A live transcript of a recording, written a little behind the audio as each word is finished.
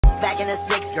Back in the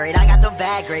 6th grade, I got them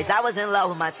bad grades. I was in love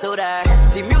with my tutor.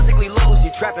 See, musically lose,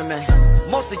 you trapping, man.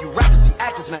 Most of you rappers be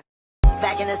actors, man.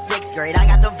 Back in the 6th grade, I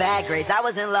got them bad grades. I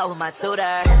was in love with my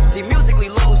tutor. See, musically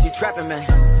lose, you trapping, man.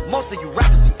 Most of you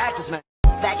rappers be actors, man.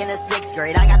 Back in the 6th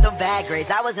grade, I got them bad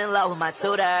grades. I was in love with my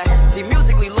tutor. See,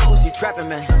 musically lose, you trapping,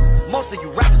 man. Most of you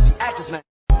rappers be actors, man.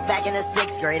 Back in the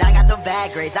 6th grade, I got them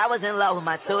bad grades. I was in love with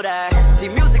my tutor. See,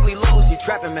 musically lose, you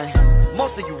trapping, man.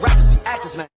 Most of you rappers be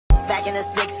actors, man. Back in the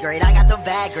 6th grade, I got them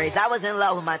bad grades. I was in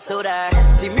love with my tutor.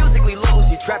 See, musically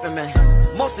lose, you trapping, man.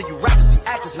 Most of you rappers be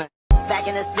actors, man. Back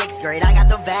in the 6th grade, I got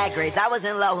them bad grades. I was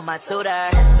in love with my tutor.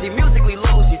 See, musically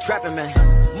lose, you trapping, man.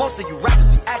 Most of you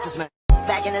rappers be actors, man.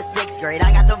 Back in the 6th grade,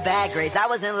 I got them bad grades. I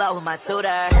was in love with my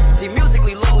tutor. See,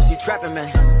 musically lose, you trapping, man.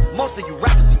 Most of you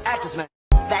rappers be actors, man.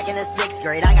 Back in the 6th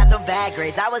grade, I got them bad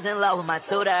grades. I was in love with my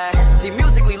tutor. See,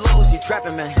 musically lose, you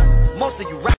trapping, man. Most of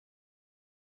you rappers.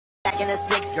 Back in the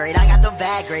 6th grade, I got them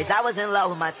bad grades. I was in love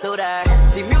with my tutor.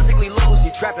 See, musically lose,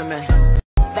 you trapping, man.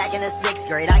 Back in the 6th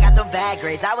grade, I got them bad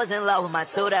grades. I was in love with my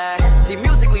tutor. See,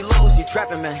 musically lose, you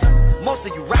trapping, man. Most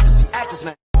of you rappers be actors,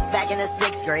 man. Back in the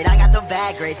 6th grade, I got them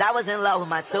bad grades. I was in love with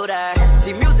my tutor.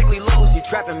 See, musically lose, you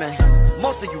trapping, man.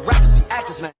 Most of you rappers be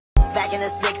actors, man. Back in the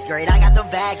 6th grade, I got them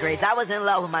bad grades. I was in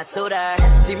love with my tutor.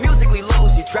 See, musically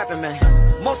lose, you trapping, man.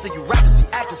 Most of you rappers be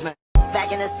actors, man.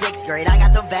 Back in the 6th grade, I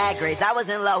got them bad grades. I was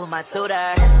in love with my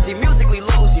tutor. See, musically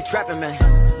lose, you trapping, man.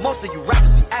 Most of you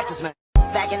rappers be actors, man.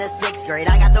 Back in the 6th grade,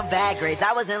 I got them bad grades.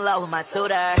 I was in love with my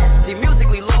tutor. See,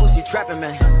 musically lose, you trapping,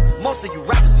 man. Most of you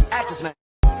rappers be actors, man.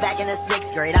 Back in the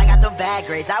 6th grade, I got them bad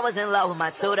grades. I was in love with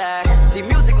my tutor. See,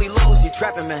 musically lose, you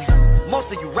trapping, man.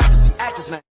 Most of you rappers be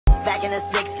actors, man. Back in the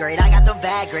 6th grade, I got them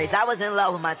bad grades. I was in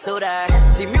love with my tutor.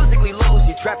 See, musically lose,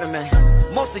 you trapping, man.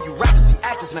 Most of you rappers be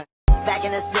actors, man. Back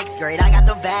in the 6th grade, I got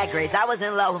them bad grades. I was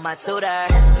in love with my tutor.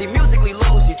 See, musically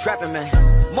lose, you trapping, man.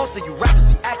 Most of you rappers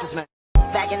be actors, man.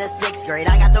 Back in the 6th grade,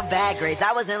 I got them bad grades.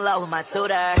 I was in love with my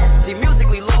tutor. See,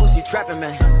 musically lose, you trapping,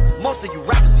 man. Most of you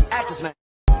rappers be actors, man.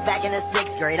 Back in the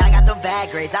 6th grade, I got them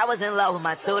bad grades. I was in love with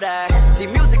my tutor. See,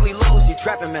 musically lose, you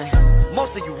trapping, man.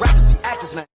 Most of you rappers be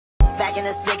actors, man. Back in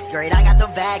the 6th grade, I got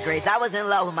them bad grades. I was in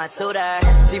love with my tutor.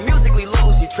 See, musically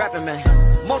lose, you trapping, man.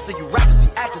 Most of you rappers be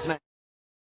actors, man.